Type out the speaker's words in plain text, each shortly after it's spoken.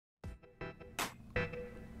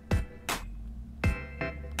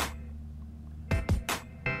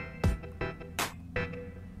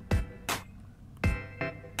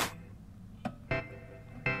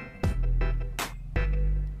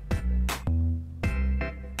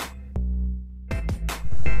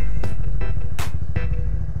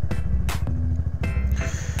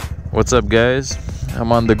What's up, guys?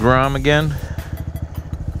 I'm on the Grom again.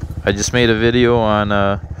 I just made a video on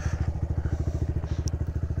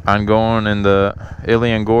going in the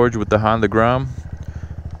Ilion Gorge with the Honda Grom.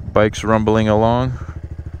 Bike's rumbling along.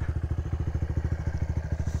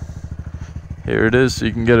 Here it is, so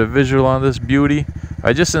you can get a visual on this beauty.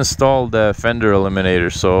 I just installed the fender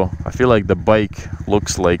eliminator, so I feel like the bike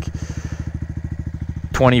looks like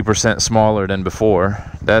 20% smaller than before.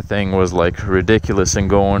 That thing was like ridiculous and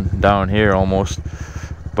going down here almost.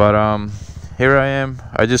 But here I am.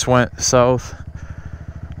 I just went south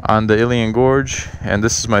on the Ilion Gorge, and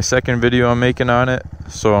this is my second video I'm making on it.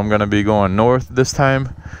 So I'm gonna be going north this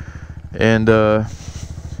time. And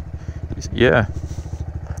yeah,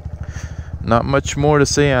 not much more to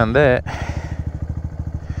say on that.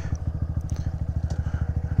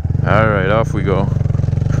 Alright, off we go.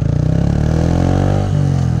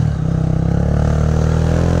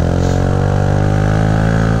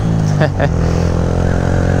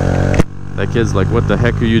 That kid's like, what the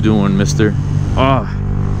heck are you doing, mister? Oh,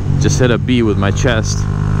 just hit a bee with my chest.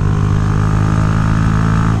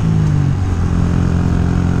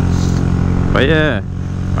 But yeah,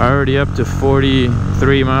 already up to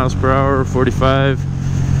 43 miles per hour, 45.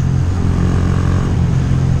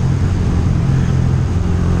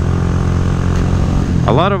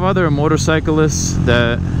 A lot of other motorcyclists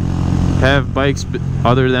that have bikes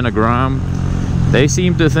other than a Grom, they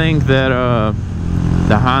seem to think that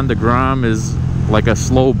the Honda Grom is like a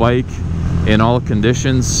slow bike in all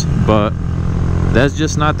conditions, but that's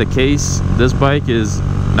just not the case. This bike is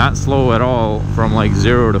not slow at all from like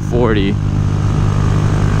 0 to 40.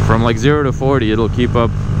 From like 0 to 40 it'll keep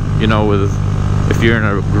up, you know, with if you're in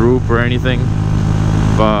a group or anything.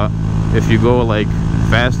 But if you go like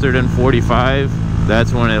faster than 45,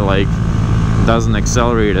 that's when it like doesn't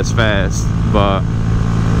accelerate as fast. But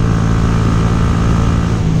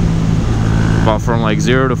from like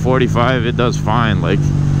 0 to 45 it does fine. Like,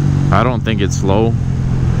 I don't think it's slow.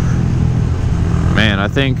 Man, I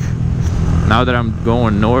think now that I'm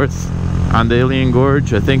going north on the Ilion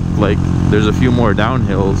Gorge, I think like there's a few more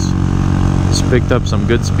downhills. Just picked up some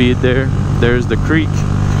good speed there. There's the creek.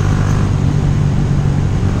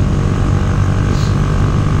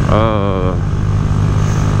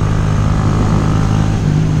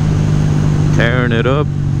 Tearing it up.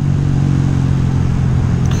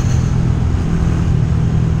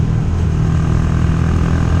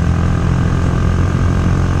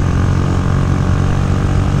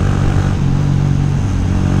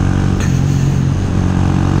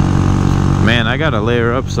 Man, I gotta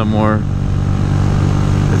layer up some more.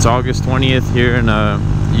 It's August 20th here in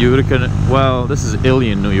Utica. Well, this is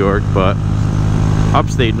Ilion, New York, but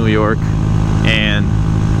upstate New York, and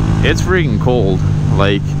it's freaking cold.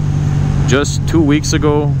 Like, just 2 weeks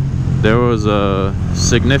ago there was a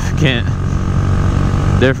significant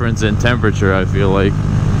difference in temperature. I feel like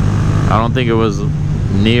I don't think it was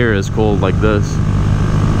near as cold like this.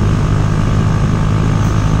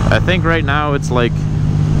 I think right now it's like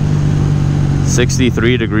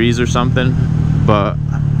 63 degrees or something, but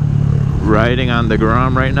riding on the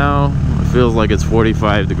Grom right now, it feels like it's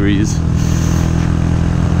 45 degrees.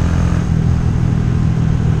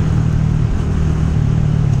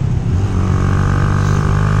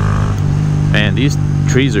 Man, these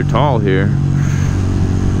trees are tall here.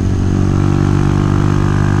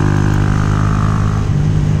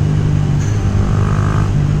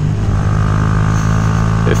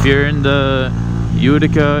 If you're in the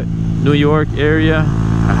Utica, New York area,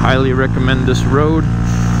 I highly recommend this road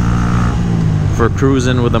for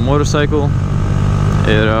cruising with a motorcycle.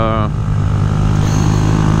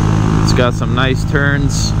 It's got some nice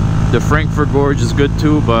turns. The Frankfurt Gorge is good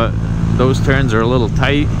too, but those turns are a little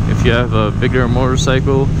tight. If you have a bigger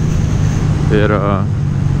motorcycle, it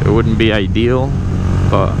wouldn't be ideal.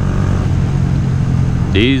 But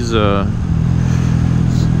these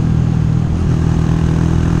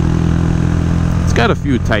it's got a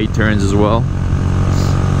few tight turns as well.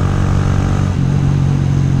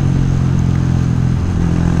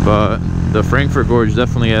 But the Frankfurt Gorge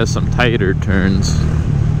definitely has some tighter turns.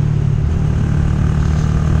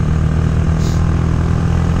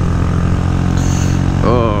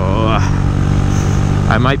 Oh,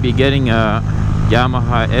 I might be getting a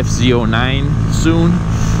Yamaha FZ09 soon,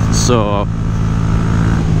 so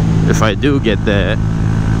if I do get that,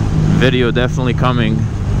 video definitely coming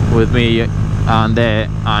with me on that,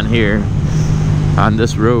 on here, on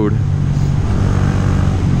this road.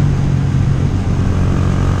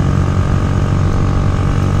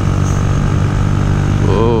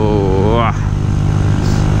 Oh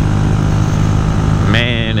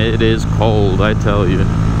man, it is cold, I tell you.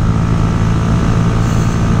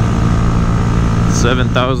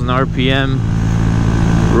 7,000 RPM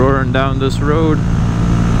roaring down this road.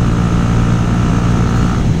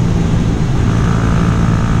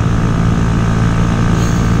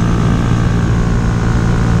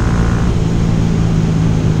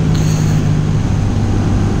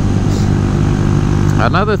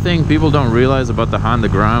 Another thing people don't realize about the Honda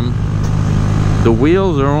Grom, the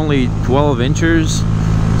wheels are only 12 inches,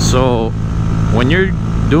 so when you're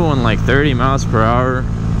doing like 30 miles per hour,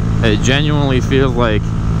 it genuinely feels like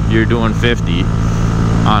you're doing 50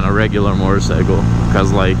 on a regular motorcycle,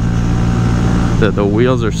 because like the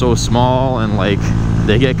wheels are so small and like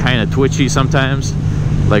they get kind of twitchy sometimes.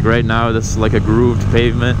 Like right now this is like a grooved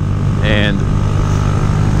pavement, and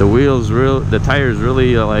the tires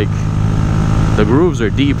really like, the grooves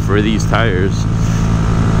are deep for these tires.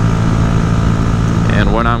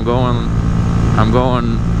 And when I'm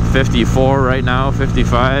going 54 right now,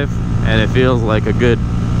 55, and it feels like a good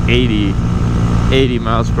 80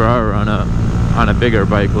 miles per hour on a bigger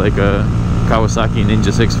bike like a Kawasaki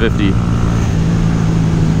Ninja 650.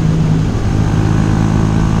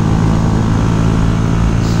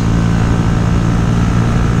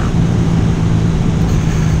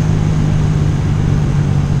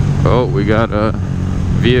 Oh, we got a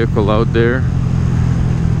vehicle out there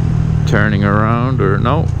turning around, or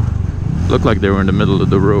no, looked like they were in the middle of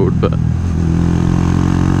the road, but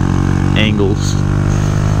angles.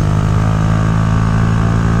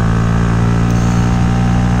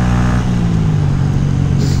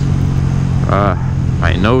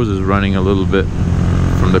 My nose is running a little bit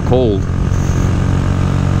from the cold.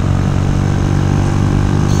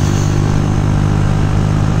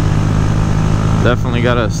 Definitely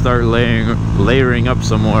gotta start layering up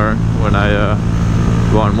some more when I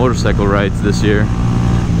go on motorcycle rides this year.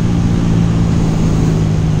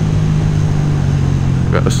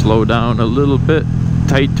 Gotta slow down a little bit.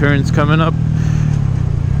 Tight turns coming up.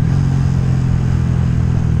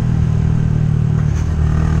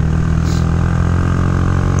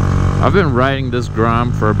 I've been riding this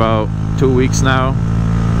Grom for about 2 weeks now,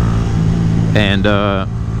 and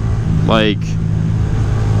like,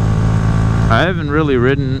 I haven't really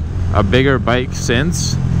ridden a bigger bike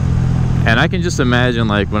since, and I can just imagine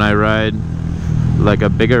like when I ride like a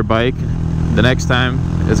bigger bike, the next time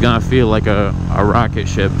it's gonna feel like a rocket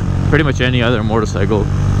ship, pretty much any other motorcycle.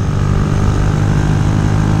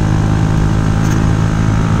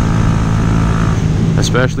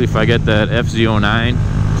 Especially if I get that FZ09.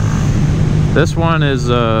 This one is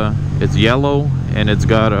it's yellow, and it's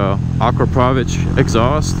got a Aquapravich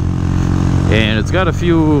exhaust, and it's got a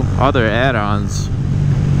few other add-ons,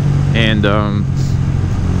 and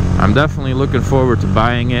I'm definitely looking forward to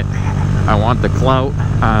buying it. I want the clout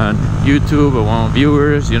on YouTube, I want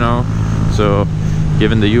viewers, you know, so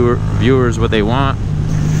giving the viewers what they want.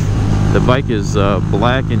 The bike is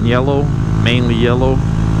black and yellow, mainly yellow,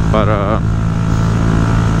 but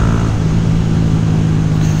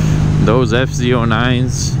those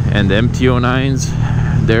FZ09s and the MT09s,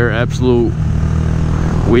 they're absolute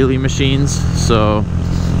wheelie machines, so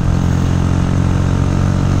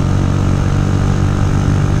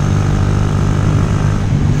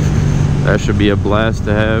that should be a blast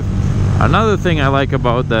to have. Another thing I like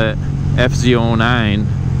about the FZ09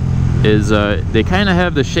 is they kind of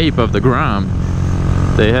have the shape of the Grom.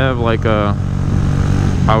 They have like a,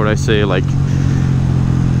 how would I say, like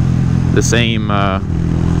the same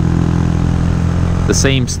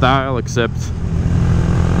style, except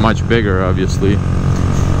much bigger, obviously.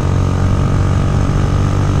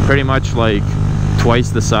 Pretty much like twice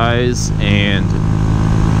the size and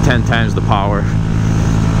 10 times the power.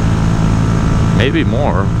 Maybe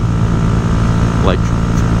more, like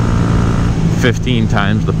 15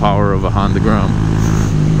 times the power of a Honda Grom.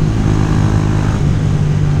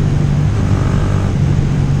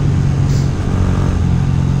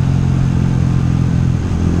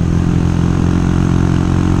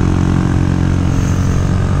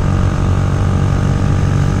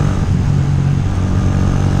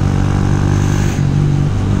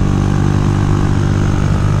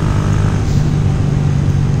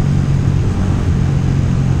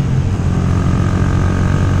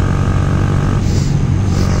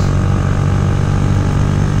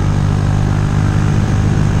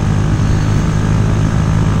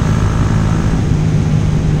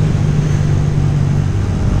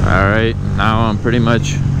 Now I'm pretty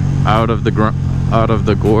much out of the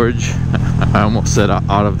gorge. I almost said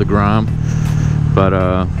out of the Grom, but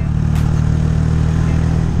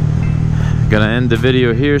gonna end the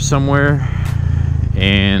video here somewhere,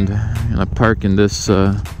 and I'm gonna park in this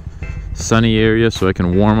sunny area so I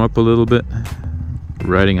can warm up a little bit.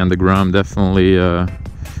 Riding on the Grom definitely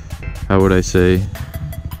how would I say,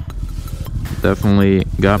 definitely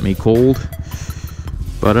got me cold.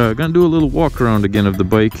 But gonna do a little walk around again of the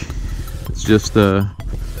bike. It's just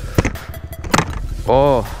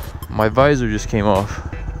oh, my visor just came off,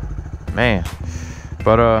 man.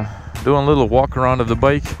 But doing a little walk around of the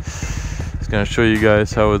bike. Just gonna show you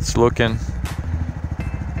guys how it's looking.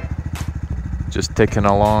 Just ticking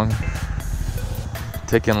along,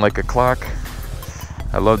 ticking like a clock.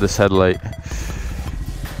 I love this headlight.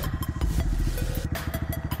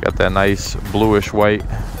 Got that nice bluish white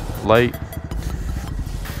light.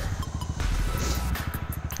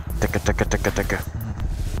 Ticka ticka ticka ticka.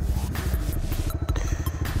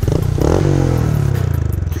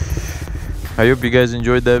 I hope you guys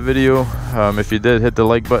enjoyed that video. If you did, hit the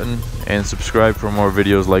like button and subscribe for more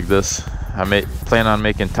videos like this. I plan on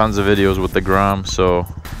making tons of videos with the Grom, so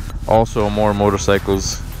also more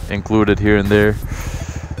motorcycles included here and there.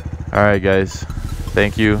 Alright guys,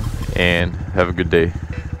 thank you and have a good day.